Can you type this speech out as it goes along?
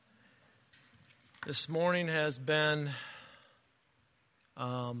This morning has been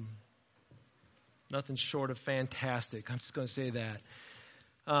nothing short of fantastic. I'm just going to say that.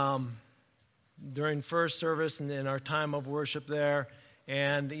 During first service and in our time of worship there,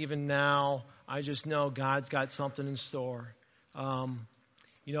 and even now, I just know God's got something in store.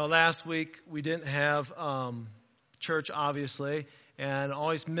 Last week we didn't have church, obviously, and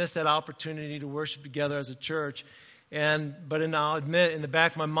always missed that opportunity to worship together as a church. But I'll admit, in the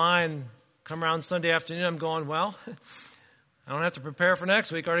back of my mind, come around Sunday afternoon, I'm going, well, I don't have to prepare for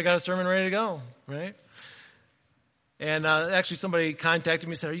next week. I already got a sermon ready to go, right? And actually somebody contacted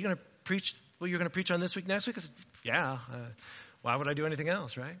me and said, are you going to preach what you're going to preach on this week, next week? I said, yeah. Why would I do anything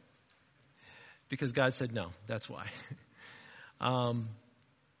else, right? Because God said no. That's why.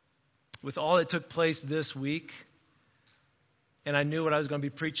 With all that took place this week, and I knew what I was going to be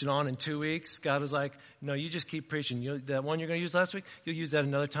preaching on in 2 weeks, God was like, no, you just keep preaching. That one you're going to use last week, you'll use that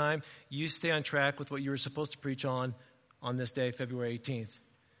another time. You stay on track with what you were supposed to preach on this day, February 18th.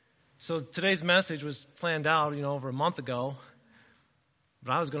 So today's message was planned out, over a month ago.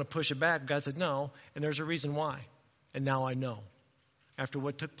 But I was going to push it back. God said no, and there's a reason why. And now I know. After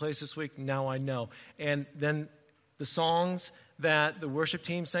what took place this week, now I know. And then the songs that the worship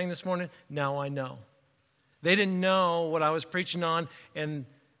team sang this morning, now I know. They didn't know what I was preaching on, and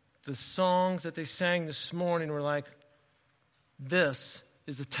the songs that they sang this morning were like, this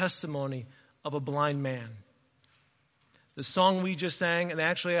is the testimony of a blind man. The song we just sang, and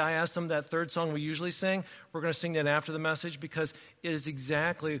actually I asked them that third song we usually sing, we're going to sing that after the message because it is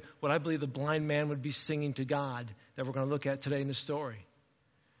exactly what I believe the blind man would be singing to God that we're going to look at today in the story.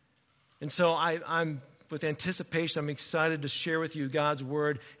 And so I'm with anticipation, I'm excited to share with you God's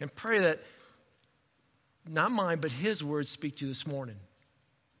word and pray that not mine, but His words speak to you this morning.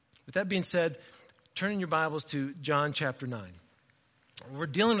 With that being said, turn in your Bibles to John chapter 9. We're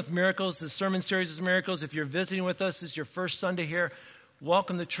dealing with miracles. The sermon series is miracles. If you're visiting with us, this is your first Sunday here,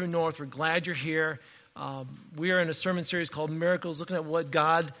 welcome to True North. We're glad you're here. We are in a sermon series called Miracles, looking at what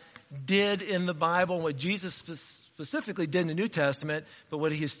God did in the Bible, and what Jesus specifically did in the New Testament, but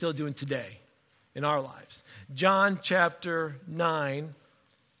what He is still doing today in our lives. John chapter 9.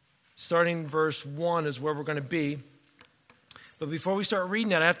 Starting verse 1 is where we're going to be. But before we start reading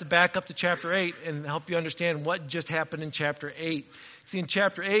that, I have to back up to chapter 8 and help you understand what just happened in chapter 8. See, in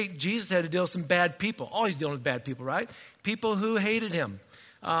chapter 8, Jesus had to deal with some bad people. Always dealing with bad people, right? People who hated Him.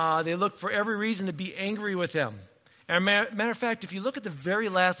 They looked for every reason to be angry with Him. And matter of fact, if you look at the very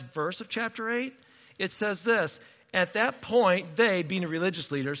last verse of chapter 8, it says this. At that point, they, being the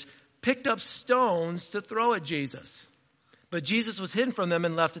religious leaders, picked up stones to throw at Jesus. But Jesus was hidden from them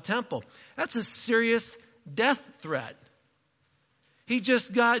and left the temple. That's a serious death threat. He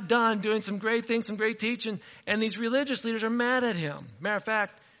just got done doing some great things, some great teaching, and these religious leaders are mad at Him. Matter of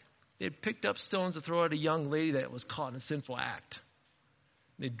fact, they picked up stones to throw at a young lady that was caught in a sinful act.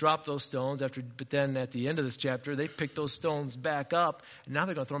 They dropped those stones, but then at the end of this chapter, they picked those stones back up, and now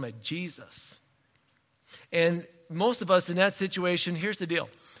they're going to throw them at Jesus. And most of us in that situation, here's the deal.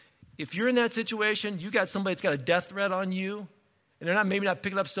 If you're in that situation, you got somebody that's got a death threat on you, and they're maybe not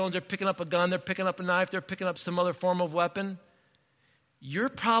picking up stones, they're picking up a gun, they're picking up a knife, they're picking up some other form of weapon, you're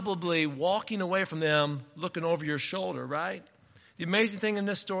probably walking away from them looking over your shoulder, right? The amazing thing in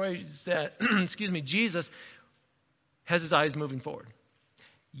this story is that, Jesus has His eyes moving forward.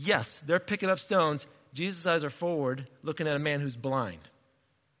 Yes, they're picking up stones. Jesus' eyes are forward, looking at a man who's blind.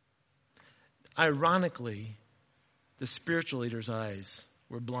 Ironically, the spiritual leader's eyes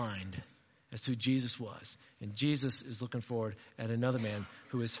were blind as to who Jesus was. And Jesus is looking forward at another man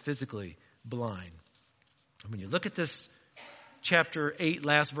who is physically blind. And when you look at this chapter 8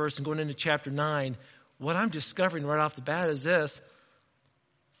 last verse and going into chapter 9, what I'm discovering right off the bat is this.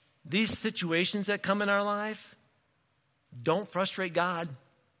 These situations that come in our life don't frustrate God.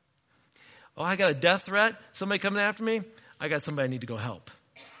 Oh, I got a death threat? Somebody coming after me? I got somebody I need to go help.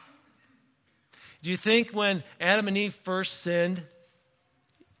 Do you think when Adam and Eve first sinned,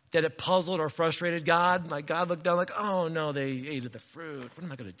 that it puzzled or frustrated God? Like God looked down like, oh no, they ate of the fruit. What am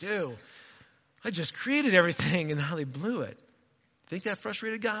I going to do? I just created everything and now they blew it. Think that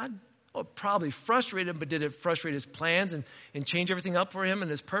frustrated God? Oh, it probably frustrated Him, but did it frustrate His plans and change everything up for Him and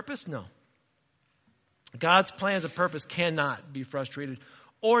His purpose? No. God's plans and purpose cannot be frustrated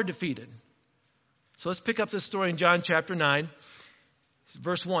or defeated. So let's pick up this story in John chapter 9,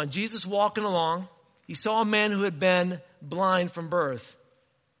 verse 1. Jesus walking along, He saw a man who had been blind from birth.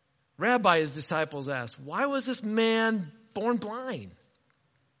 Rabbi, His disciples asked, why was this man born blind?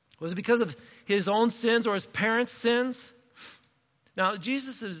 Was it because of his own sins or his parents' sins? Now,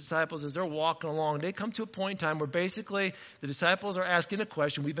 Jesus' disciples, as they're walking along, they come to a point in time where basically the disciples are asking a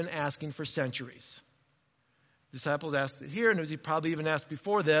question we've been asking for centuries. Disciples asked it here, and he probably even asked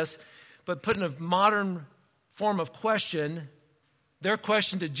before this, but put in a modern form of question, their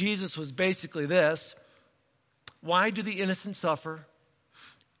question to Jesus was basically this: why do the innocent suffer,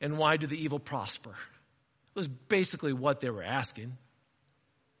 and why do the evil prosper? It was basically what they were asking.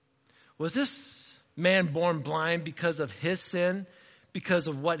 Was this man born blind because of his sin, because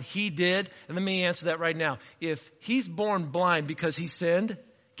of what he did? And let me answer that right now. If he's born blind because he sinned,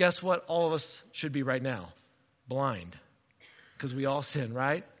 guess what all of us should be right now? Blind. Because we all sin,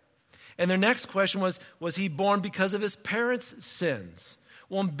 right? And their next question was he born because of his parents' sins?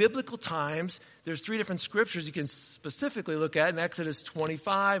 Well, in biblical times, there's 3 different scriptures you can specifically look at in Exodus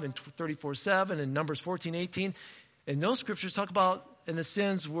 25 and 34:7 and Numbers 14:18. And those scriptures talk about, and the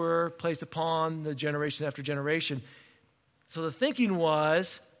sins were placed upon the generation after generation. So the thinking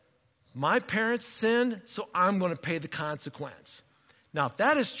was, my parents sinned, so I'm going to pay the consequence. Now, if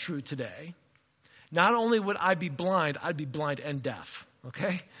that is true today, not only would I be blind, I'd be blind and deaf,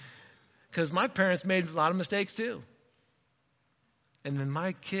 okay? Because my parents made a lot of mistakes too. And then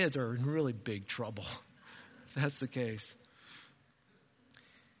my kids are in really big trouble, if that's the case.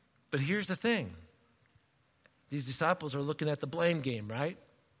 But here's the thing. These disciples are looking at the blame game, right?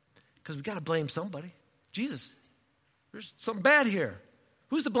 Because we got to blame somebody. Jesus, there's something bad here.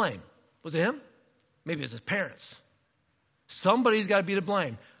 Who's to blame? Was it him? Maybe it was his parents. Somebody's got to be to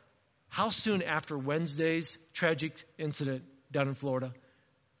blame. How soon after Wednesday's tragic incident down in Florida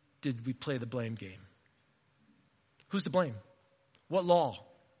did we play the blame game? Who's to blame? What law?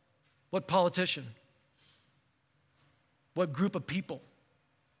 What politician? What group of people?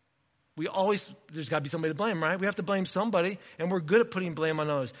 There's got to be somebody to blame, right? We have to blame somebody, and we're good at putting blame on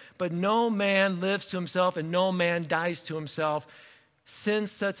others. But no man lives to himself, and no man dies to himself. Sin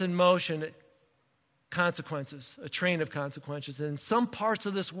sets in motion consequences, a train of consequences. And in some parts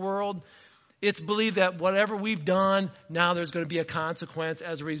of this world, it's believed that whatever we've done, now there's going to be a consequence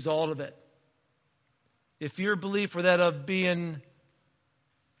as a result of it. If your belief were that of being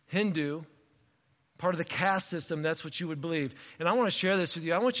Hindu, part of the caste system, that's what you would believe. And I want to share this with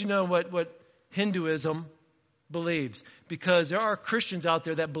you. I want you to know what Hinduism believes. Because there are Christians out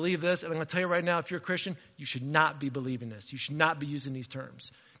there that believe this. And I'm going to tell you right now, if you're a Christian, you should not be believing this. You should not be using these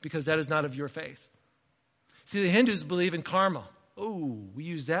terms. Because that is not of your faith. See, the Hindus believe in karma. Oh, we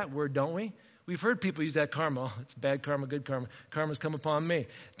use that word, don't we? We've heard people use that karma. Oh, it's bad karma, good karma. Karma's come upon me.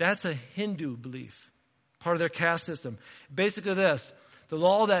 That's a Hindu belief. Part of their caste system. Basically this. The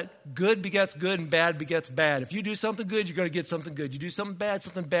law that good begets good and bad begets bad. If you do something good, you're going to get something good. You do something bad's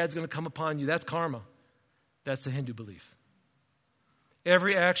going to come upon you. That's karma. That's the Hindu belief.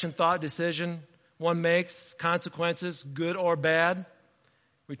 Every action, thought, decision one makes, consequences, good or bad,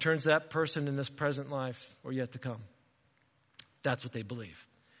 returns that person in this present life or yet to come. That's what they believe.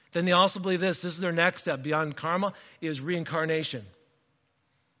 Then they also believe this is their next step beyond karma, is reincarnation.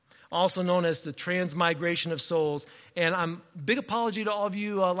 Also known as the transmigration of souls. And I'm big apology to all of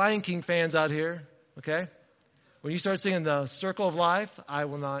you Lion King fans out here, okay? When you start singing the Circle of Life, I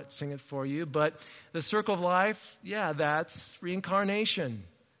will not sing it for you, but the Circle of Life, yeah, that's reincarnation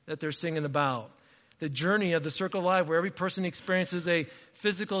that they're singing about. The journey of the Circle of Life where every person experiences a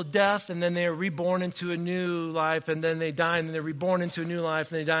physical death and then they are reborn into a new life and then they die and then they're reborn into a new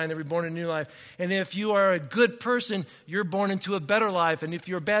life and they die and they're reborn into a new life. And if you are a good person, you're born into a better life. And if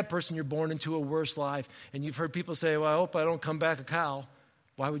you're a bad person, you're born into a worse life. And you've heard people say, well, I hope I don't come back a cow.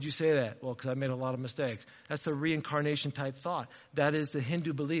 Why would you say that? Well, because I made a lot of mistakes. That's a reincarnation type thought. That is the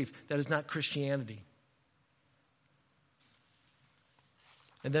Hindu belief. That is not Christianity.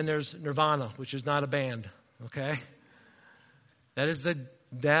 And then there's Nirvana, which is not a band, okay? That is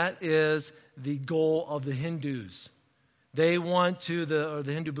the goal of the Hindus. They want to, the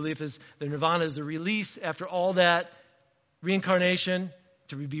Hindu belief is the Nirvana is the release after all that reincarnation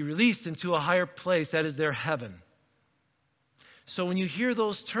to be released into a higher place. That is their heaven. So when you hear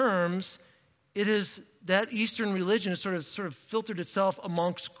those terms, it is that Eastern religion has sort of filtered itself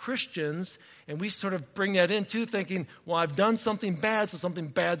amongst Christians, and we sort of bring that in too, thinking, well, I've done something bad, so something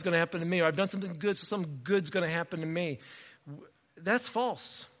bad's going to happen to me, or I've done something good, so something good's going to happen to me. That's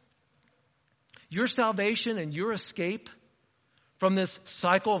false. Your salvation and your escape from this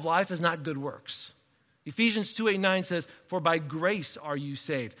cycle of life is not good works. Ephesians 2:8-9 says, for by grace are you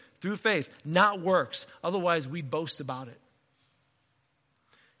saved, through faith, not works. Otherwise, we boast about it.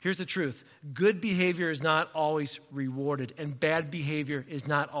 Here's the truth. Good behavior is not always rewarded, and bad behavior is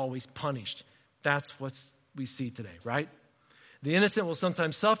not always punished. That's what we see today, right? The innocent will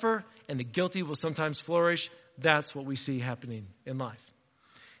sometimes suffer, and the guilty will sometimes flourish. That's what we see happening in life.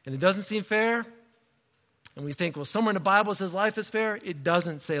 And it doesn't seem fair. And we think, well, somewhere in the Bible it says life is fair. It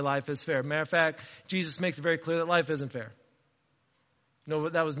doesn't say life is fair. Matter of fact, Jesus makes it very clear that life isn't fair. No,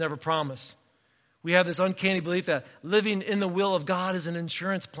 that was never promised. We have this uncanny belief that living in the will of God is an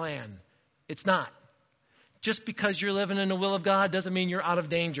insurance plan. It's not. Just because you're living in the will of God doesn't mean you're out of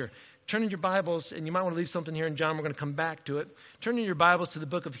danger. Turn in your Bibles, and you might want to leave something here in John. We're going to come back to it. Turn in your Bibles to the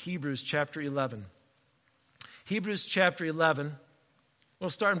book of Hebrews, chapter 11. Hebrews, chapter 11. We'll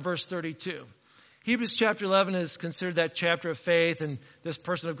start in verse 32. Hebrews, chapter 11 is considered that chapter of faith, and this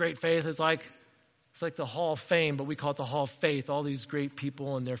person of great faith is like, it's like the Hall of Fame, but we call it the Hall of Faith. All these great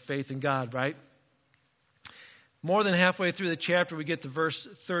people and their faith in God, right? More than halfway through the chapter, we get to verse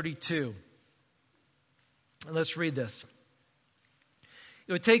 32. And let's read this.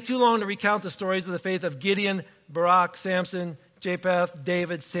 It would take too long to recount the stories of the faith of Gideon, Barak, Samson, Japheth,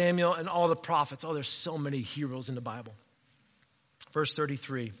 David, Samuel, and all the prophets. Oh, there's so many heroes in the Bible. Verse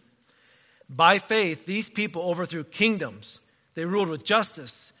 33. By faith, these people overthrew kingdoms. They ruled with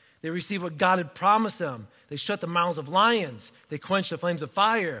justice. They received what God had promised them. They shut the mouths of lions. They quenched the flames of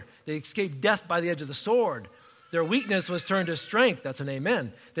fire. They escaped death by the edge of the sword. Their weakness was turned to strength. That's an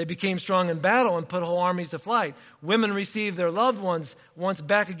amen. They became strong in battle and put whole armies to flight. Women received their loved ones once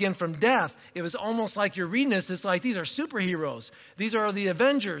back again from death. It was almost like you're reading this. It's like these are superheroes. These are the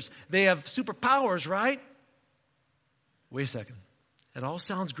Avengers. They have superpowers, right? Wait a second. It all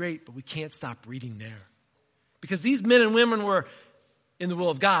sounds great, but we can't stop reading there. Because these men and women were in the will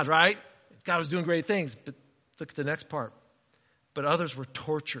of God, right? God was doing great things. But look at the next part. But others were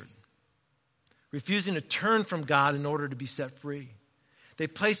tortured, refusing to turn from God in order to be set free. They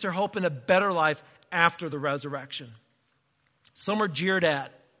placed their hope in a better life after the resurrection. Some were jeered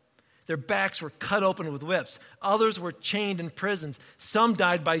at. Their backs were cut open with whips. Others were chained in prisons. Some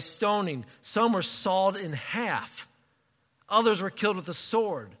died by stoning. Some were sawed in half. Others were killed with a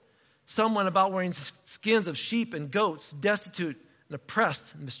sword. Some went about wearing skins of sheep and goats, destitute and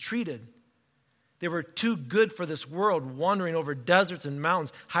oppressed and mistreated. They were too good for this world, wandering over deserts and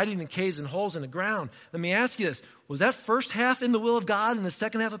mountains, hiding in caves and holes in the ground. Let me ask you this. Was that first half in the will of God and the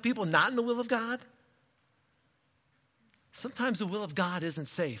second half of people not in the will of God? Sometimes the will of God isn't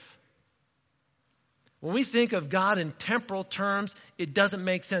safe. When we think of God in temporal terms, it doesn't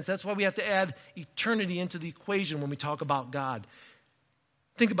make sense. That's why we have to add eternity into the equation when we talk about God.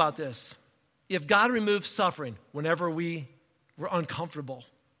 Think about this. If God removed suffering whenever we were uncomfortable,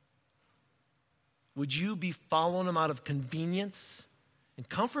 would you be following him out of convenience and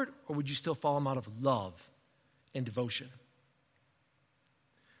comfort, or would you still follow him out of love and devotion?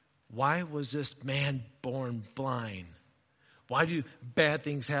 Why was this man born blind? Why do bad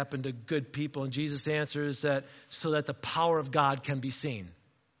things happen to good people? And Jesus answers that so that the power of God can be seen.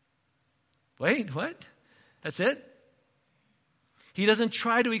 Wait, what? That's it? He doesn't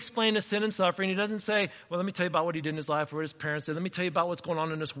try to explain the sin and suffering. He doesn't say, well, let me tell you about what he did in his life or what his parents did. Let me tell you about what's going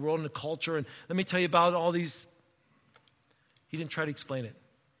on in this world and the culture. And let me tell you about all these. He didn't try to explain it.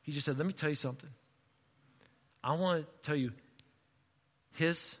 He just said, let me tell you something. I want to tell you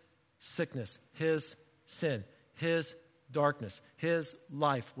his sickness, his sin, his darkness, his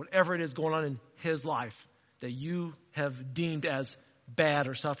life, whatever it is going on in his life that you have deemed as bad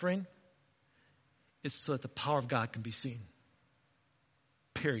or suffering, it's so that the power of God can be seen.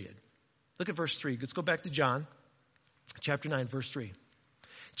 Period. Look at verse 3. Let's go back to John, chapter 9, verse 3.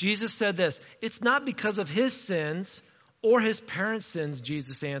 Jesus said this, it's not because of his sins or his parents' sins,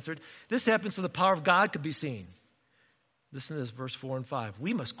 Jesus answered. This happened so the power of God could be seen. Listen to this, verse 4 and 5.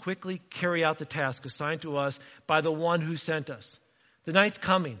 We must quickly carry out the task assigned to us by the one who sent us. The night's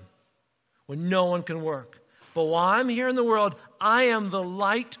coming when no one can work. But while I'm here in the world, I am the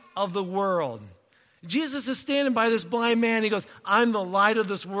light of the world. Jesus is standing by this blind man. He goes, I'm the light of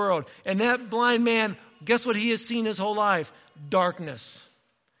this world. And that blind man, guess what he has seen his whole life? Darkness.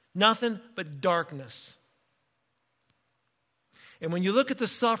 Nothing but darkness. And when you look at the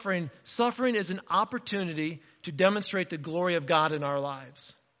suffering, suffering is an opportunity to demonstrate the glory of God in our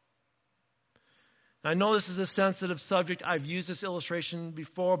lives. I know this is a sensitive subject. I've used this illustration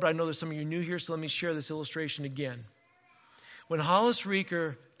before, but I know there's some of you new here, so let me share this illustration again. When Hollis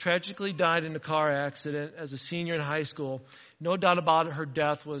Reeker tragically died in a car accident as a senior in high school, no doubt about it, her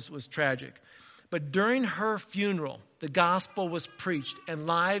death was tragic. But during her funeral, the gospel was preached and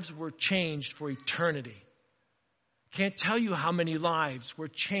lives were changed for eternity. Can't tell you how many lives were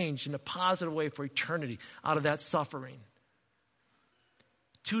changed in a positive way for eternity out of that suffering.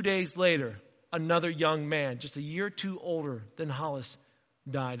 2 days later, another young man, just a year or two older than Hollis,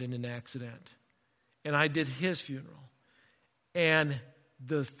 died in an accident. And I did his funeral. And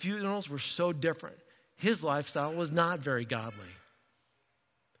the funerals were so different. his lifestyle was not very godly.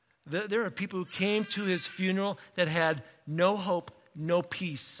 There are people who came to his funeral that had no hope, no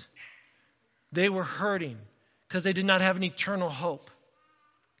peace. They were hurting because they did not have an eternal hope.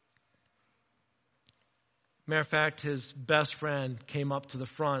 Matter of fact, his best friend came up to the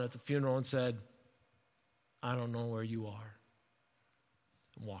front at the funeral and said, "I don't know where you are,"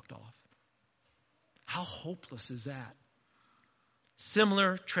 and walked off. How hopeless is that?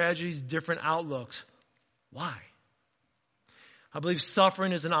 Similar tragedies, different outlooks. Why? I believe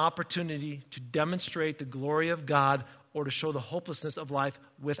suffering is an opportunity to demonstrate the glory of God or to show the hopelessness of life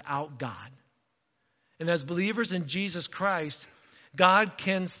without God. And as believers in Jesus Christ, God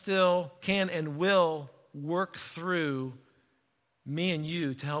can and will work through me and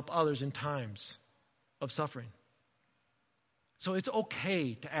you to help others in times of suffering. So it's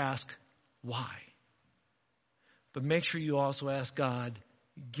okay to ask why. But make sure you also ask God,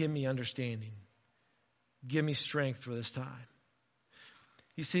 give me understanding. Give me strength for this time.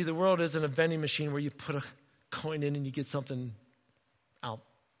 You see, the world isn't a vending machine where you put a coin in and you get something out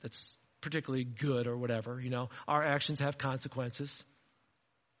that's particularly good or whatever. You know, our actions have consequences.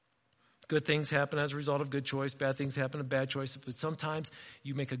 Good things happen as a result of good choice. Bad things happen of bad choice. But sometimes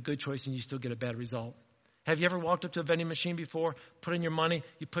you make a good choice and you still get a bad result. Have you ever walked up to a vending machine before, put in your money,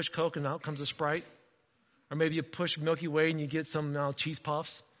 you push Coke and out comes a Sprite? Or maybe you push Milky Way and you get some cheese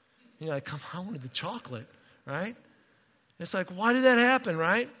puffs. And you're like, come on, I wanted the chocolate, right? It's like, why did that happen,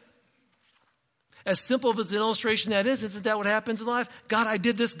 right? As simple as an illustration that is, isn't that what happens in life? God, I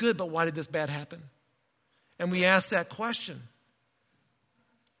did this good, but why did this bad happen? And we ask that question.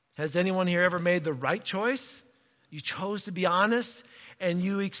 Has anyone here ever made the right choice? You chose to be honest, and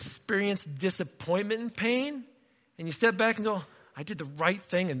you experienced disappointment and pain, and you step back and go, I did the right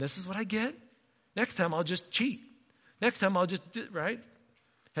thing, and this is what I get? Next time I'll just cheat. Next time I'll just, right?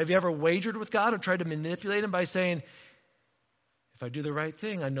 Have you ever wagered with God or tried to manipulate him by saying, if I do the right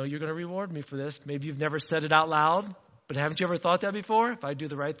thing, I know you're going to reward me for this. Maybe you've never said it out loud, but haven't you ever thought that before? If I do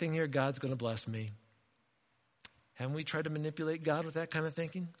the right thing here, God's going to bless me. Haven't we tried to manipulate God with that kind of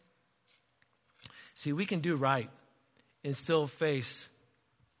thinking? See, we can do right and still face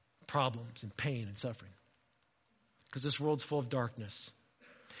problems and pain and suffering because this world's full of darkness.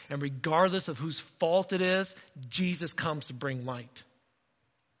 And regardless of whose fault it is, Jesus comes to bring light.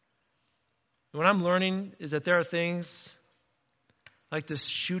 And what I'm learning is that there are things like this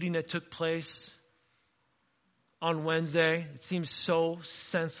shooting that took place on Wednesday. It seems so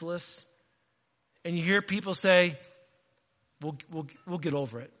senseless. And you hear people say, we'll get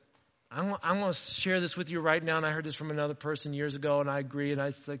over it. I want to share this with you right now, and I heard this from another person years ago, and I agree, and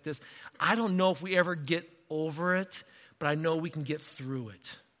it's like this. I don't know if we ever get over it, but I know we can get through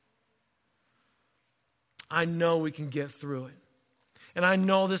it. I know we can get through it. And I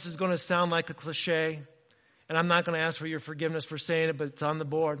know this is going to sound like a cliche, and I'm not going to ask for your forgiveness for saying it, but it's on the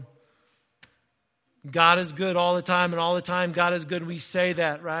board. God is good all the time, and all the time God is good. We say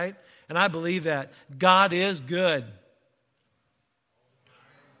that, right? And I believe that. God is good.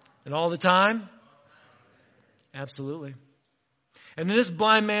 And all the time? Absolutely. And in this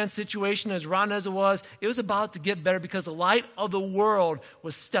blind man's situation, as rotten as it was about to get better because the light of the world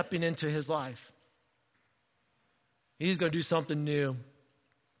was stepping into his life. He's going to do something new.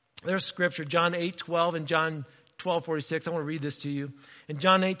 There's scripture, John 8:12 and John 12:46. I want to read this to you. In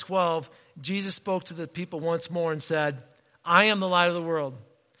John 8:12, Jesus spoke to the people once more and said, I am the light of the world.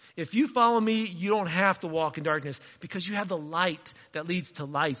 If you follow me, you don't have to walk in darkness because you have the light that leads to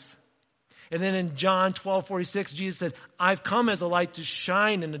life. And then in John 12:46, Jesus said, I've come as a light to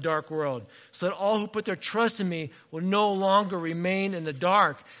shine in the dark world so that all who put their trust in me will no longer remain in the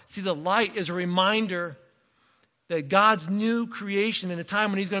dark. See, the light is a reminder that God's new creation in a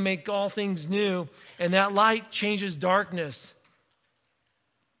time when he's going to make all things new, and that light changes darkness.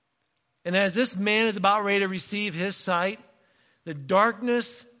 And as this man is about ready to receive his sight, the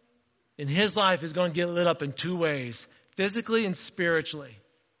darkness in his life is going to get lit up in two ways, physically and spiritually.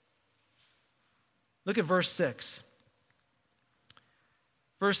 Look at verse 6.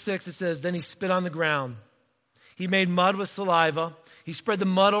 Verse 6, it says, Then he spit on the ground. He made mud with saliva. He spread the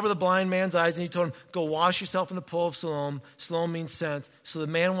mud over the blind man's eyes, and he told him, Go wash yourself in the pool of Siloam. Siloam means sent. So the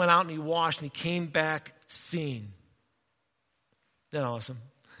man went out and he washed, and he came back seeing. Isn't that awesome?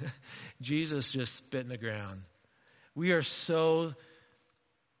 Jesus just spit in the ground. We are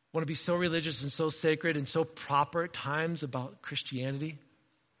want to be so religious and so sacred and so proper at times about Christianity.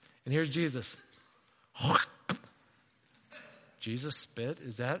 And here's Jesus. Jesus spit?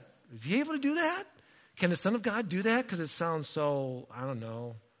 Is he able to do that? Can the Son of God do that? Because it sounds so, I don't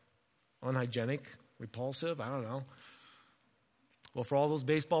know, unhygienic, repulsive, I don't know. Well, for all those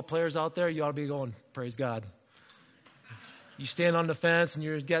baseball players out there, you ought to be going, praise God. You stand on the fence and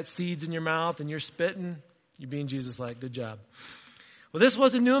you've got seeds in your mouth and you're spitting. You're being Jesus-like. Good job. Well, this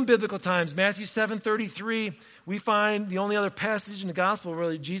wasn't new in biblical times. Matthew 7:33, we find the only other passage in the gospel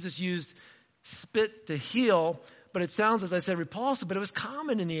where Jesus used spit to heal. But it sounds, as I said, repulsive, but it was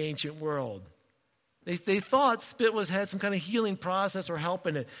common in the ancient world. They thought spit had some kind of healing process or help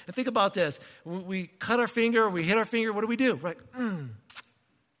in it. And think about this. When we cut our finger, we hit our finger, what do? Right? And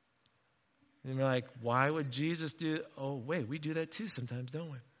we're like, why would Jesus do it? Oh, wait, we do that too sometimes,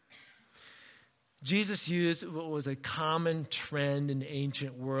 don't we? Jesus used what was a common trend in the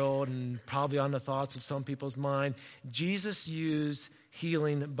ancient world and probably on the thoughts of some people's mind. Jesus used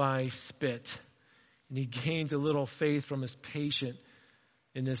healing by spit. And he gains a little faith from his patient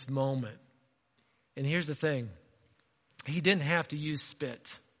in this moment. And here's the thing. He didn't have to use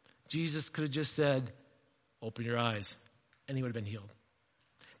spit. Jesus could have just said, open your eyes, and he would have been healed.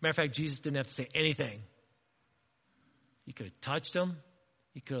 Matter of fact, Jesus didn't have to say anything. He could have touched him.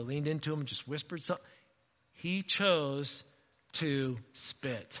 He could have leaned into him and just whispered something. He chose to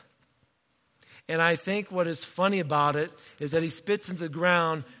spit. And I think what is funny about it is that he spits into the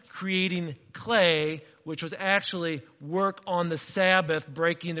ground, creating clay, which was actually work on the Sabbath,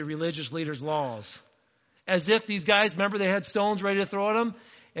 breaking the religious leaders' laws. As if these guys, remember they had stones ready to throw at him?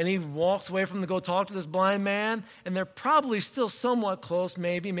 And he walks away from them to go talk to this blind man. And they're probably still somewhat close,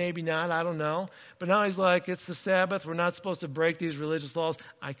 maybe not, I don't know. But now he's like, it's the Sabbath. We're not supposed to break these religious laws.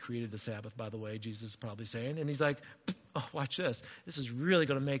 I created the Sabbath, by the way, Jesus is probably saying. And he's like, oh, watch this. This is really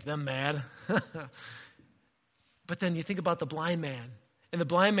going to make them mad. But then you think about the blind man. And the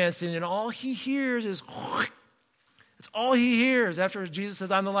blind man sitting, and all he hears is, that's all he hears after Jesus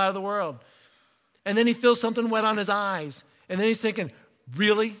says, I'm the light of the world. And then he feels something wet on his eyes. And then he's thinking,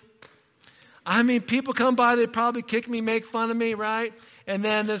 really? I mean, people come by, they probably kick me, make fun of me, right? And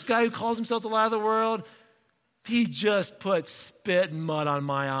then this guy who calls himself the light of the world, he just put spit and mud on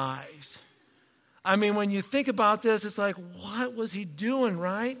my eyes. I mean, when you think about this, it's like, what was he doing,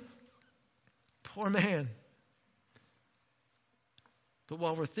 right? Poor man. But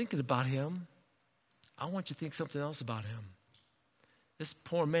while we're thinking about him, I want you to think something else about him. This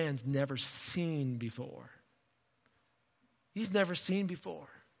poor man's never seen before. He's never seen before.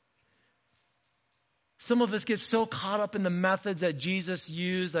 Some of us get so caught up in the methods that Jesus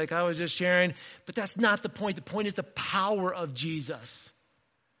used, like I was just sharing, but that's not the point. The point is the power of Jesus.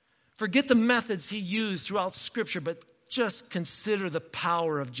 Forget the methods he used throughout Scripture, but just consider the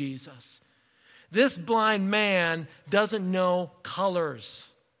power of Jesus. This blind man doesn't know colors.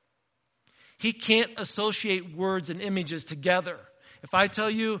 He can't associate words and images together. If I tell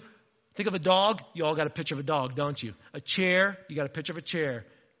you, think of a dog, you all got a picture of a dog, don't you? A chair, you got a picture of a chair.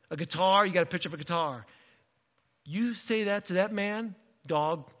 A guitar, you got a picture of a guitar. You say that to that man,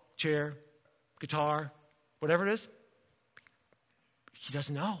 dog, chair, guitar, whatever it is, he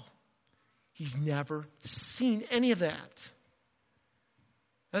doesn't know. He's never seen any of that.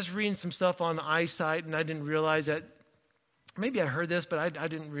 I was reading some stuff on eyesight, and I didn't realize that. Maybe I heard this, but I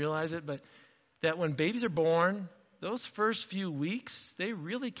didn't realize it. But that when babies are born, those first few weeks, they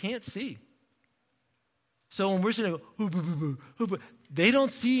really can't see. So when we're saying, they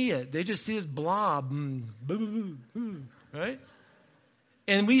don't see it. They just see this blob, right?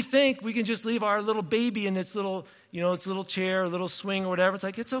 And we think we can just leave our little baby in its little, its little chair, or little swing, or whatever. It's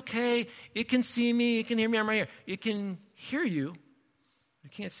like, it's okay. It can see me. It can hear me. I'm right here. It can hear you.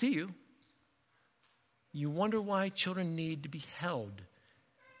 It can't see you. You wonder why children need to be held.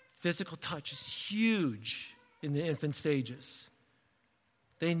 Physical touch is huge in the infant stages.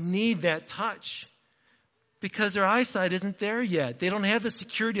 They need that touch because their eyesight isn't there yet. They don't have the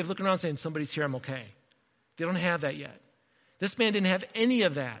security of looking around saying, somebody's here, I'm okay. They don't have that yet. This man didn't have any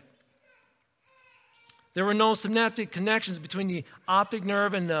of that. There were no synaptic connections between the optic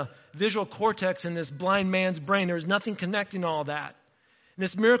nerve and the visual cortex in this blind man's brain. There was nothing connecting all that. And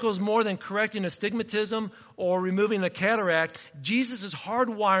this miracle is more than correcting astigmatism or removing a cataract. Jesus is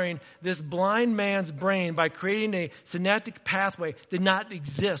hardwiring this blind man's brain by creating a synaptic pathway that did not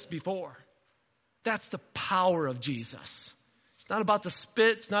exist before. That's the power of Jesus. It's not about the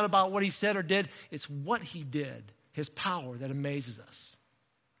spit. It's not about what he said or did. It's what he did, his power that amazes us.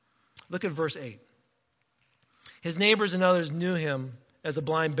 Look at verse 8. His neighbors and others knew him as a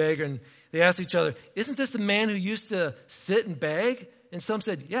blind beggar, and they asked each other, isn't this the man who used to sit and beg? And some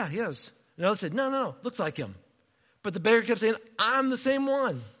said, yeah, he is. And others said, no, looks like him. But the beggar kept saying, I'm the same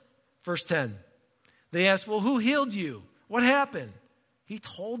one. Verse 10. They asked, well, who healed you? What happened? He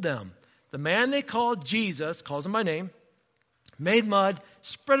told them, the man they called Jesus, calls him by name, made mud,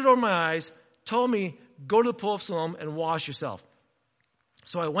 spread it over my eyes, told me, go to the pool of Siloam and wash yourself.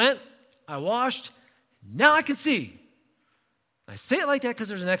 So I went, I washed, now I can see. I say it like that because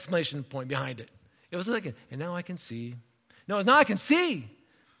there's an exclamation point behind it. It was like, and now I can see. No, it's now I can see.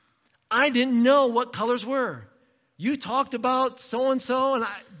 I didn't know what colors were. You talked about so-and-so, and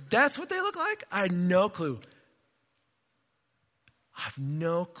that's what they look like? I had no clue. I have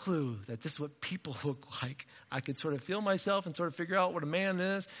no clue that this is what people look like. I could sort of feel myself and sort of figure out what a man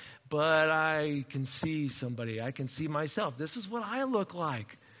is, but I can see somebody. I can see myself. This is what I look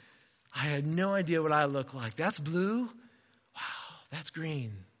like. I had no idea what I look like. That's blue? Wow, that's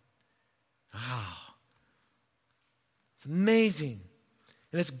green. Wow. It's amazing.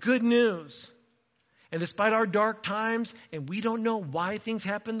 And it's good news. And despite our dark times, and we don't know why things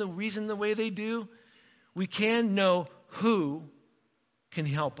happen the way they do, we can know who can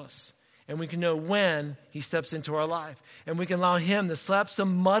help us. And we can know when he steps into our life. And we can allow him to slap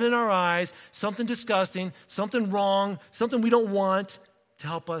some mud in our eyes, something disgusting, something wrong, something we don't want, to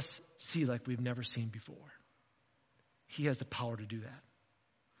help us see like we've never seen before. He has the power to do that.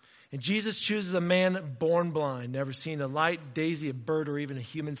 And Jesus chooses a man born blind, never seen a light, daisy, a bird, or even a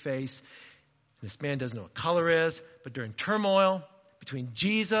human face. This man doesn't know what color is, but during turmoil between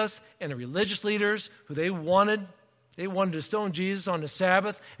Jesus and the religious leaders who they wanted to stone Jesus on the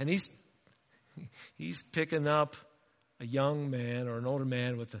Sabbath, and he's picking up a young man or an older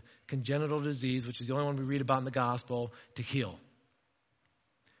man with a congenital disease, which is the only one we read about in the gospel, to heal.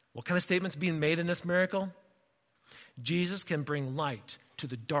 What kind of statement's being made in this miracle? Jesus can bring light to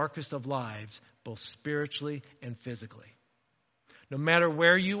the darkest of lives, both spiritually and physically. No matter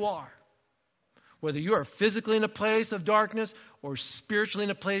where you are, whether you are physically in a place of darkness or spiritually in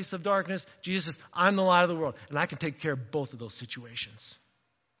a place of darkness, Jesus says, I'm the light of the world, and I can take care of both of those situations.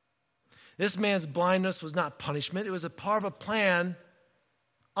 This man's blindness was not punishment. It was a part of a plan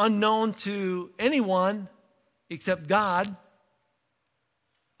unknown to anyone except God,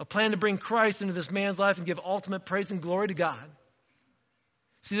 a plan to bring Christ into this man's life and give ultimate praise and glory to God.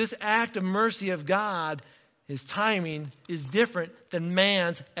 See, this act of mercy of God, his timing, is different than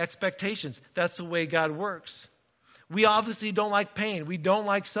man's expectations. That's the way God works. We obviously don't like pain. We don't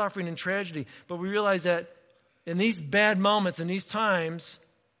like suffering and tragedy. But we realize that in these bad moments, in these times,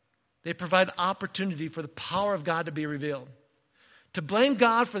 they provide opportunity for the power of God to be revealed. To blame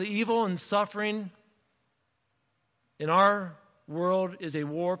God for the evil and suffering in our world is a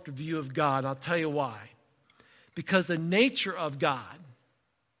warped view of God. I'll tell you why. Because the nature of God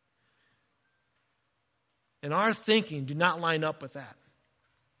and our thinking do not line up with that.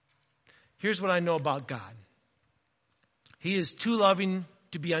 Here's what I know about God. He is too loving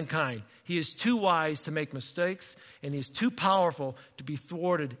to be unkind. He is too wise to make mistakes, and he is too powerful to be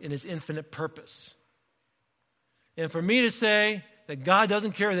thwarted in his infinite purpose. And for me to say that God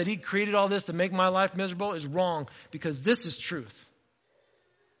doesn't care that he created all this to make my life miserable is wrong, because this is truth.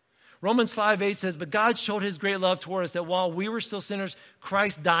 Romans 5:8 says, but God showed his great love toward us, that while we were still sinners,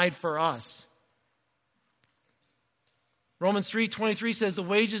 Christ died for us. Romans 3:23 says the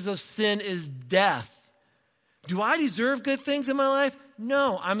wages of sin is death. Do I deserve good things in my life?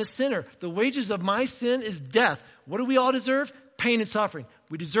 No, I'm a sinner. The wages of my sin is death. What do we all deserve? Pain and suffering.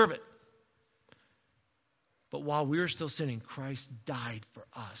 We deserve it. But while we were still sinning, Christ died for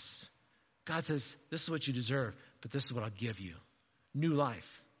us. God says, this is what you deserve, but this is what I'll give you. New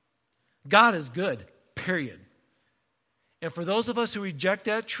life. God is good, period. And for those of us who reject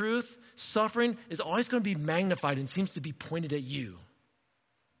that truth, suffering is always going to be magnified and seems to be pointed at you.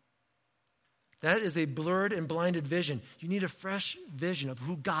 That is a blurred and blinded vision. You need a fresh vision of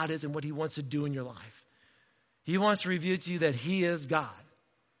who God is and what he wants to do in your life. He wants to reveal to you that he is God.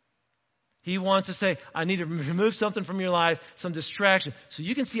 He wants to say, I need to remove something from your life, some distraction, so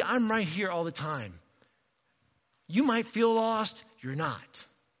you can see I'm right here all the time. You might feel lost. You're not.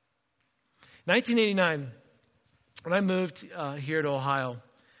 1989, when I moved here to Ohio,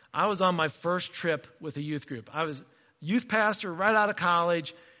 I was on my first trip with a youth group. I was youth pastor right out of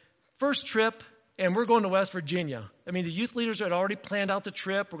college. First trip, and we're going to West Virginia. I mean, the youth leaders had already planned out the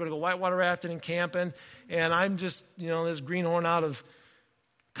trip. We're going to go whitewater rafting and camping. And I'm just, this greenhorn out of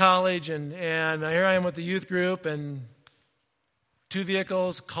college. And here I am with the youth group and 2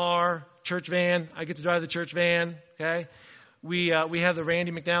 vehicles, car, church van. I get to drive the church van, okay? We have the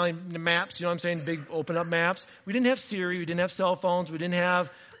Randy McNally maps, big open up maps. We didn't have Siri. We didn't have cell phones. We didn't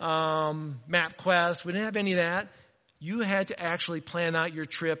have MapQuest. We didn't have any of that. You had to actually plan out your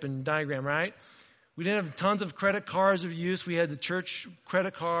trip and diagram, right? We didn't have tons of credit cards of use. We had the church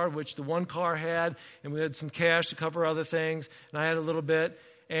credit card, which the one car had, and we had some cash to cover other things, and I had a little bit.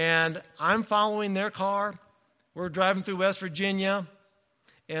 And I'm following their car. We're driving through West Virginia,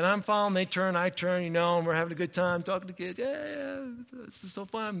 And I'm following, they turn, I turn, and we're having a good time talking to kids. Yeah, this is so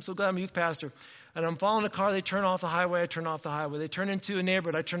fun. I'm so glad I'm a youth pastor. And I'm following the car, they turn off the highway, I turn off the highway. They turn into a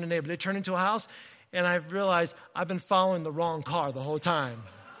neighborhood, I turn to neighborhood. They turn into a house, and I realized I've been following the wrong car the whole time.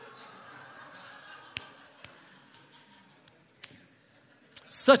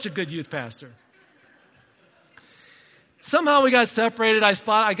 Such a good youth pastor. Somehow we got separated.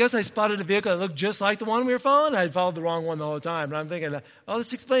 I guess I spotted a vehicle that looked just like the one we were following. I followed the wrong one the whole time. And I'm thinking,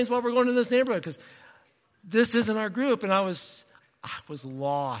 this explains why we're going to this neighborhood, because this isn't our group. And I was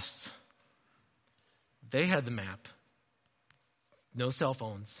lost. They had the map. No cell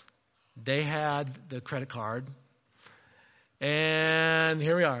phones. They had the credit card. And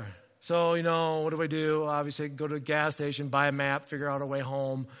here we are. So, what do? Obviously, go to a gas station, buy a map, figure out our way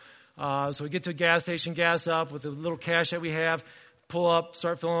home. So we get to a gas station, gas up with the little cash that we have, pull up,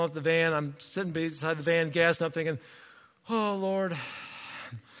 start filling up the van. I'm sitting beside the van, gassing up, thinking, oh, Lord,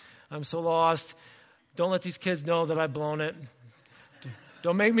 I'm so lost. Don't let these kids know that I've blown it.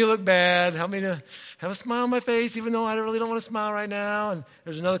 Don't make me look bad. Help me to have a smile on my face, even though I really don't want to smile right now. And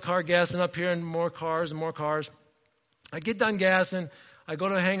there's another car gassing up here, and more cars and more cars. I get done gassing. I go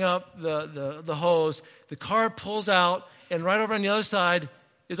to hang up the hose. The car pulls out, and right over on the other side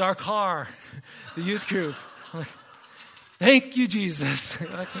is our car, the youth group. I'm like, thank you, Jesus.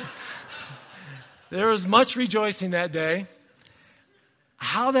 There was much rejoicing that day.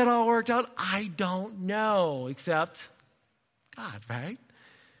 How that all worked out, I don't know, except God, right?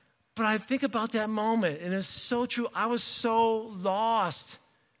 But I think about that moment, and it's so true. I was so lost.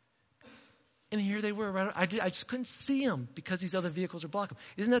 And here they were. Right? I just couldn't see them because these other vehicles are blocking them.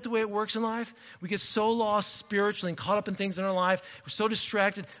 Isn't that the way it works in life? We get so lost spiritually and caught up in things in our life. We're so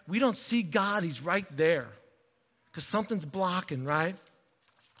distracted. We don't see God. He's right there because something's blocking, right?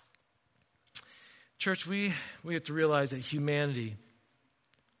 Church, we have to realize that humanity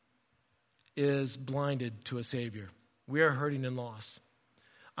is blinded to a Savior. We are hurting and lost.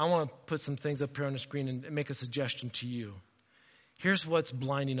 I want to put some things up here on the screen and make a suggestion to you. Here's what's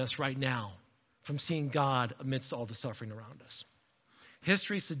blinding us right now from seeing God amidst all the suffering around us.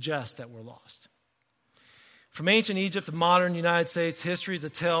 History suggests that we're lost. From ancient Egypt to modern United States, history is a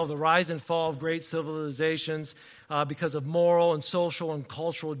tale of the rise and fall of great civilizations because of moral and social and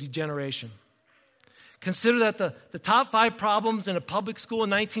cultural degeneration. Consider that the top 5 problems in a public school in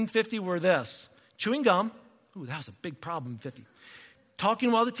 1950 were this: chewing gum. Ooh, that was a big problem in 50.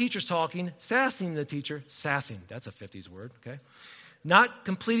 Talking while the teacher's talking, sassing the teacher. Sassing, that's a 50s word, okay? Not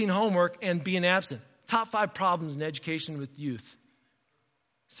completing homework and being absent. Top 5 problems in education with youth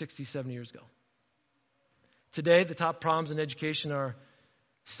 60, 70 years ago. Today, the top problems in education are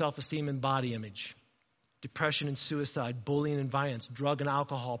self-esteem and body image, depression and suicide, bullying and violence, drug and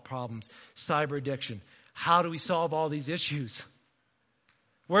alcohol problems, cyber addiction. How do we solve all these issues?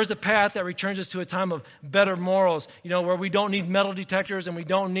 Where's the path that returns us to a time of better morals, where we don't need metal detectors and we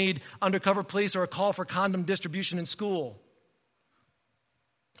don't need undercover police or a call for condom distribution in school?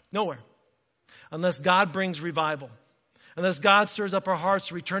 Nowhere. Unless God brings revival. Unless God stirs up our hearts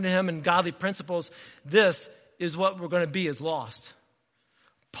to return to Him and godly principles, this is what we're going to be, is lost.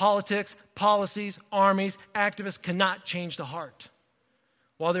 Politics, policies, armies, activists cannot change the heart.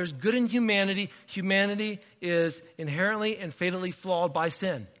 While there's good in humanity, humanity is inherently and fatally flawed by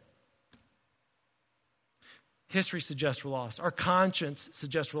sin. History suggests we're lost. Our conscience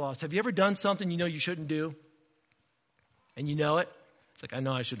suggests we're lost. Have you ever done something you shouldn't do? And you know it? It's like, I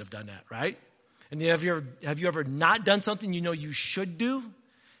know I shouldn't have done that, right? And have you ever not done something you should do?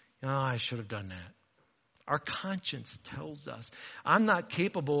 Oh, I should have done that. Our conscience tells us I'm not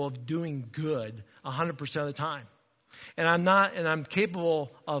capable of doing good 100% of the time. And I'm capable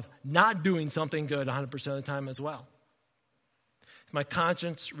of not doing something good 100% of the time as well. My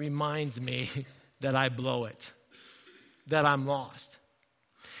conscience reminds me that I blow it, that I'm lost.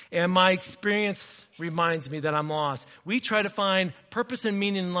 And my experience reminds me that I'm lost. We try to find purpose and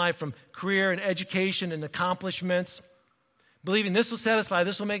meaning in life from career and education and accomplishments, believing this will satisfy,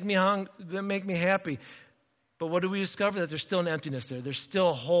 this will make me happy. But what do we discover? That there's still an emptiness there. There's still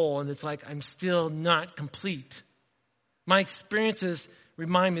a hole, and it's like I'm still not complete. My experiences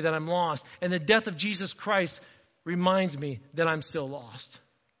remind me that I'm lost. And the death of Jesus Christ reminds me that I'm still lost.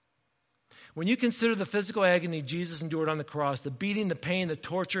 When you consider the physical agony Jesus endured on the cross, the beating, the pain, the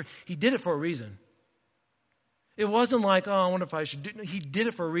torture, He did it for a reason. It wasn't like, I wonder if I should do it. He did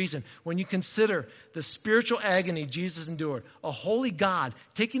it for a reason. When you consider the spiritual agony Jesus endured, a holy God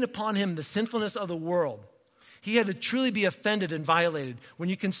taking upon Him the sinfulness of the world, He had to truly be offended and violated. When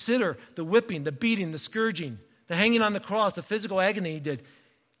you consider the whipping, the beating, the scourging, the hanging on the cross, the physical agony He did,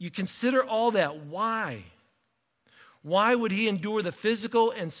 you consider all that. Why? Why would he endure the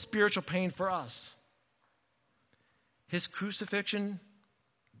physical and spiritual pain for us? His crucifixion,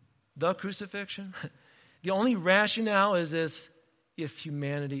 the crucifixion, the only rationale is this: if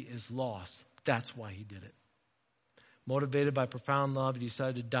humanity is lost. That's why he did it. Motivated by profound love, he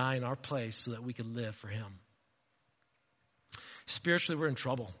decided to die in our place so that we could live for him. Spiritually, we're in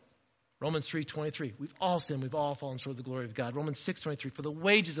trouble. Romans 3:23, we've all sinned, we've all fallen short of the glory of God. Romans 6:23, for the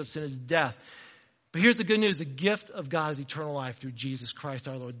wages of sin is death. But here's the good news. The gift of God is eternal life through Jesus Christ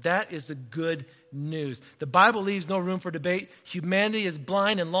our Lord. That is the good news. The Bible leaves no room for debate. Humanity is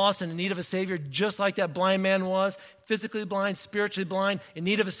blind and lost and in need of a Savior, just like that blind man was. Physically blind, spiritually blind, in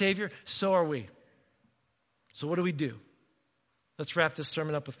need of a Savior. So are we. So what do we do? Let's wrap this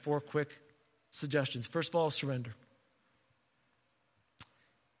sermon up with 4 quick suggestions. First of all, surrender.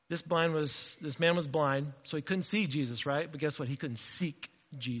 This man was blind, so he couldn't see Jesus, right? But guess what? He couldn't seek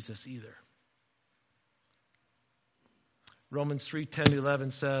Jesus either. Romans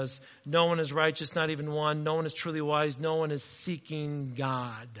 3:10-11 says, no one is righteous, not even one. No one is truly wise. No one is seeking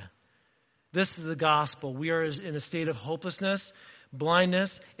God. This is the gospel. We are in a state of hopelessness,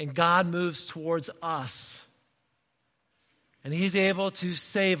 blindness, and God moves towards us. And he's able to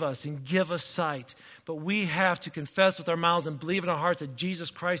save us and give us sight. But we have to confess with our mouths and believe in our hearts that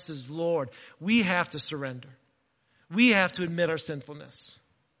Jesus Christ is Lord. We have to surrender. We have to admit our sinfulness.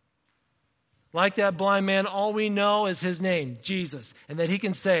 Like that blind man, all we know is his name, Jesus, and that he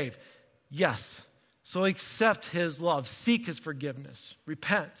can save. Yes. So accept his love. Seek his forgiveness.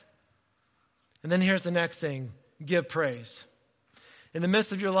 Repent. And then here's the next thing. Give praise. In the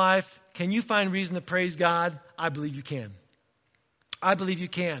midst of your life, can you find reason to praise God? I believe you can. I believe you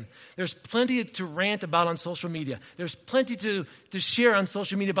can. There's plenty to rant about on social media. There's plenty to share on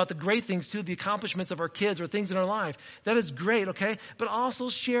social media about the great things too, the accomplishments of our kids or things in our life. That is great, okay? But also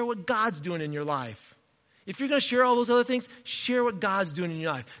share what God's doing in your life. If you're going to share all those other things, share what God's doing in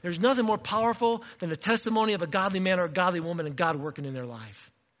your life. There's nothing more powerful than the testimony of a godly man or a godly woman and God working in their life.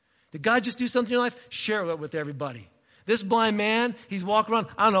 Did God just do something in your life? Share it with everybody. This blind man, he's walking around.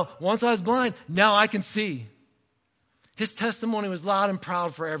 I don't know, once I was blind, now I can see. His testimony was loud and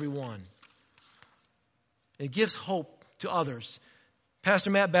proud for everyone. It gives hope to others. Pastor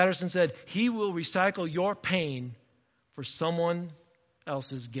Matt Batterson said, he will recycle your pain for someone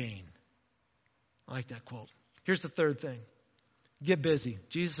else's gain. I like that quote. Here's the third thing. Get busy.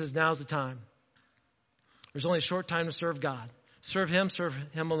 Jesus says, now's the time. There's only a short time to serve God. Serve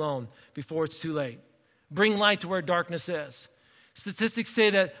him alone before it's too late. Bring light to where darkness is. Statistics say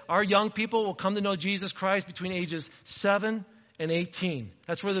that our young people will come to know Jesus Christ between ages 7 and 18.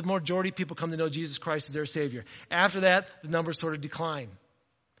 That's where the majority of people come to know Jesus Christ as their Savior. After that, the numbers sort of decline.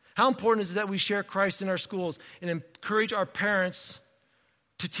 How important is it that we share Christ in our schools and encourage our parents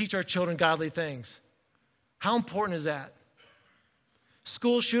to teach our children godly things? How important is that?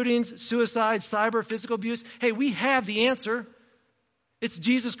 School shootings, suicide, cyber, physical abuse. Hey, we have the answer. It's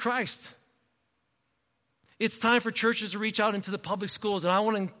Jesus Christ. It's time for churches to reach out into the public schools, and I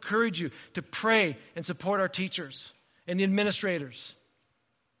want to encourage you to pray and support our teachers and the administrators.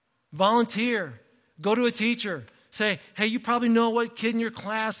 Volunteer. Go to a teacher. Say, hey, you probably know what kid in your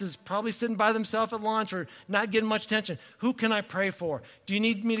class is probably sitting by themselves at lunch or not getting much attention. Who can I pray for? Do you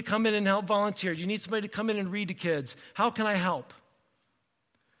need me to come in and help volunteer? Do you need somebody to come in and read to kids? How can I help?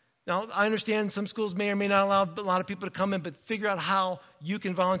 Now, I understand some schools may or may not allow a lot of people to come in, but figure out how you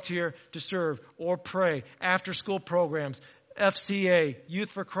can volunteer to serve or pray. After-school programs, FCA,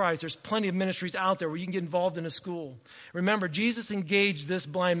 Youth for Christ. There's plenty of ministries out there where you can get involved in a school. Remember, Jesus engaged this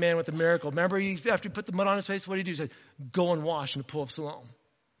blind man with a miracle. Remember, after he put the mud on his face, what did he do? He said, go and wash in the pool of Siloam.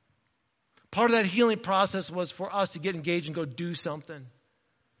 Part of that healing process was for us to get engaged and go do something.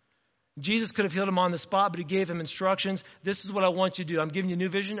 Jesus could have healed him on the spot, but he gave him instructions. This is what I want you to do. I'm giving you a new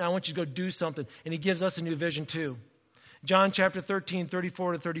vision. I want you to go do something. And he gives us a new vision too. John chapter 13,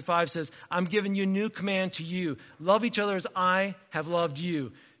 34 to 35 says, I'm giving you a new command to you. Love each other as I have loved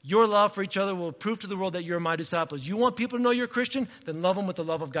you. Your love for each other will prove to the world that you're my disciples. You want people to know you're a Christian? Then love them with the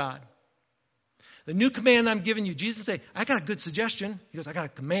love of God. The new command I'm giving you, Jesus say, I got a good suggestion. He goes, I got a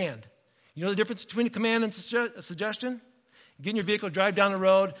command. You know the difference between a command and a suggestion? Get in your vehicle, drive down the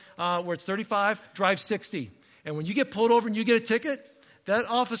road where it's 35, drive 60. And when you get pulled over and you get a ticket, that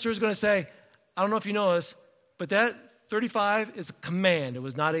officer is going to say, I don't know if you know this, but that 35 is a command. It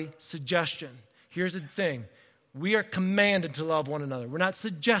was not a suggestion. Here's the thing. We are commanded to love one another. We're not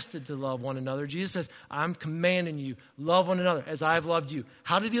suggested to love one another. Jesus says, I'm commanding you, love one another as I've loved you.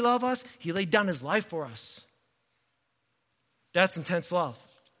 How did he love us? He laid down his life for us. That's intense love.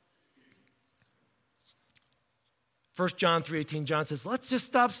 1 John 3:18, John says, let's just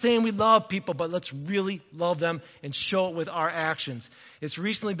stop saying we love people, but let's really love them and show it with our actions. It's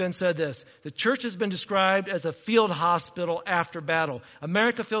recently been said this: the church has been described as a field hospital after battle.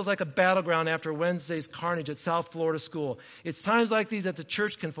 America feels like a battleground after Wednesday's carnage at South Florida School. It's times like these that the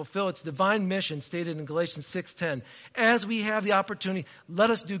church can fulfill its divine mission stated in Galatians 6:10. As we have the opportunity, let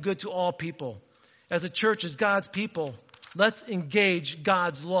us do good to all people. As a church, as God's people, let's engage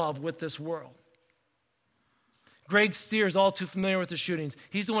God's love with this world. Greg Steer is all too familiar with the shootings.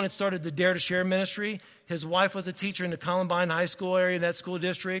 He's the one that started the Dare to Share ministry. His wife was a teacher in the Columbine High School area, that school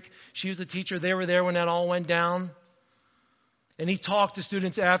district. She was a teacher. They were there when that all went down. And he talked to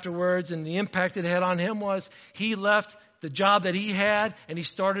students afterwards, and the impact it had on him was he left the job that he had, and he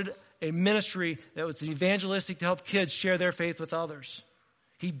started a ministry that was evangelistic to help kids share their faith with others.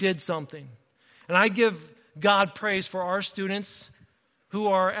 He did something. And I give God praise for our students who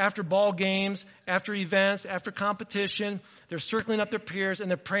are after ball games, after events, after competition, they're circling up their peers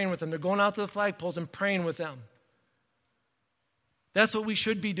and they're praying with them. They're going out to the flagpoles and praying with them. That's what we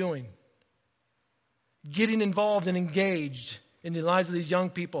should be doing. Getting involved and engaged in the lives of these young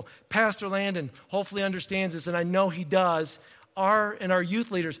people. Pastor Landon hopefully understands this, and I know he does. Our youth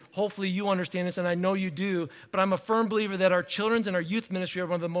leaders, hopefully you understand this, and I know you do. But I'm a firm believer that our children's and our youth ministry are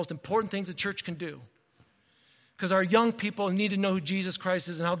one of the most important things the church can do. Because our young people need to know who Jesus Christ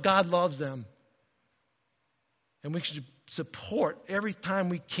is and how God loves them. And we should support every time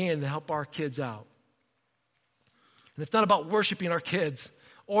we can to help our kids out. And it's not about worshiping our kids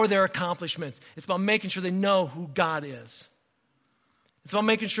or their accomplishments. It's about making sure they know who God is. It's about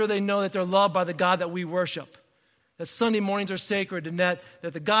making sure they know that they're loved by the God that we worship. That Sunday mornings are sacred, and that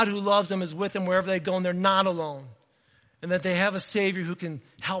the God who loves them is with them wherever they go, and they're not alone. And that they have a Savior who can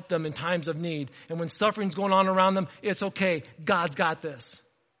help them in times of need. And when suffering's going on around them, it's okay. God's got this.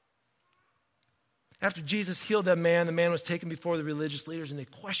 After Jesus healed that man, the man was taken before the religious leaders and they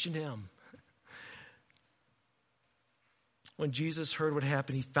questioned him. When Jesus heard what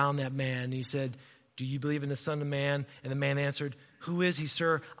happened, he found that man and he said, do you believe in the Son of Man? And the man answered, who is he,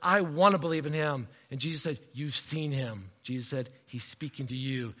 sir? I want to believe in him. And Jesus said, you've seen him. Jesus said, he's speaking to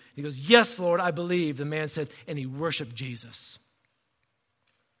you. He goes, yes, Lord, I believe. The man said, and he worshiped Jesus.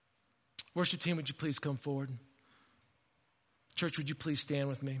 Worship team, would you please come forward? Church, would you please stand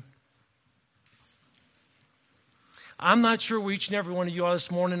with me? I'm not sure where each and every one of you are this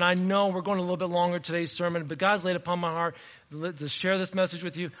morning. I know we're going a little bit longer today's sermon, but God's laid upon my heart to share this message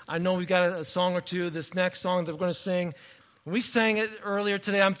with you. I know we've got a song or two, this next song that we're going to sing. When we sang it earlier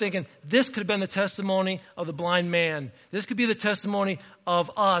today, I'm thinking this could have been the testimony of the blind man. This could be the testimony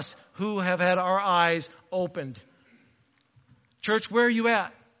of us who have had our eyes opened. Church, where are you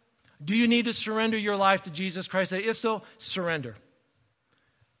at? Do you need to surrender your life to Jesus Christ? If so, surrender.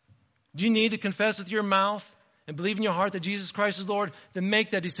 Do you need to confess with your mouth and believe in your heart that Jesus Christ is Lord? Then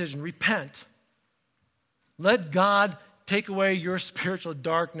make that decision. Repent. Let God take away your spiritual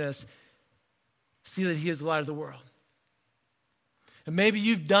darkness. See that He is the light of the world. And maybe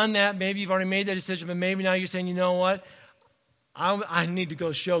you've done that. Maybe you've already made that decision. But maybe now you're saying, you know what? I need to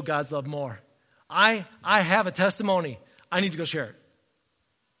go show God's love more. I have a testimony. I need to go share it.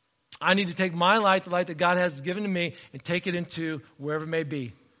 I need to take my light, the light that God has given to me, and take it into wherever it may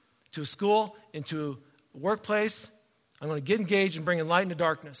be. To a school, into a workplace. I'm going to get engaged in bringing light into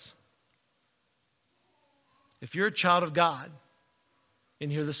darkness. If you're a child of God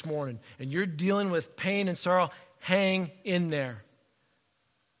in here this morning, and you're dealing with pain and sorrow, hang in there.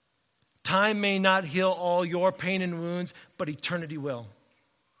 Time may not heal all your pain and wounds, but eternity will.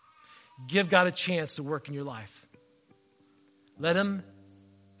 Give God a chance to work in your life. Let Him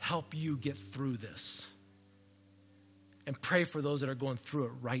help you get through this. And pray for those that are going through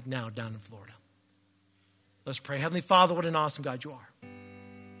it right now down in Florida. Let's pray. Heavenly Father, what an awesome God you are.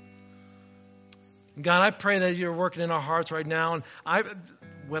 And God, I pray that you're working in our hearts right now. And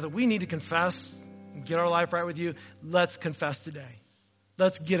whether we need to confess and get our life right with you, let's confess today.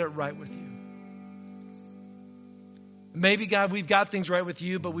 Let's get it right with you. Maybe, God, we've got things right with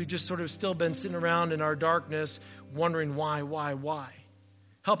you, but we've just sort of still been sitting around in our darkness wondering why.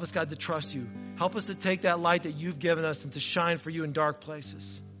 Help us, God, to trust you. Help us to take that light that you've given us and to shine for you in dark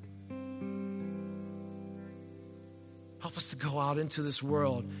places. Help us to go out into this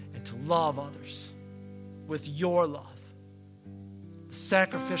world and to love others with your love,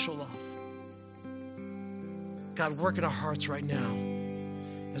 sacrificial love. God, work in our hearts right now.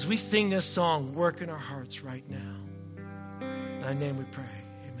 As we sing this song, work in our hearts right now. In thy name we pray.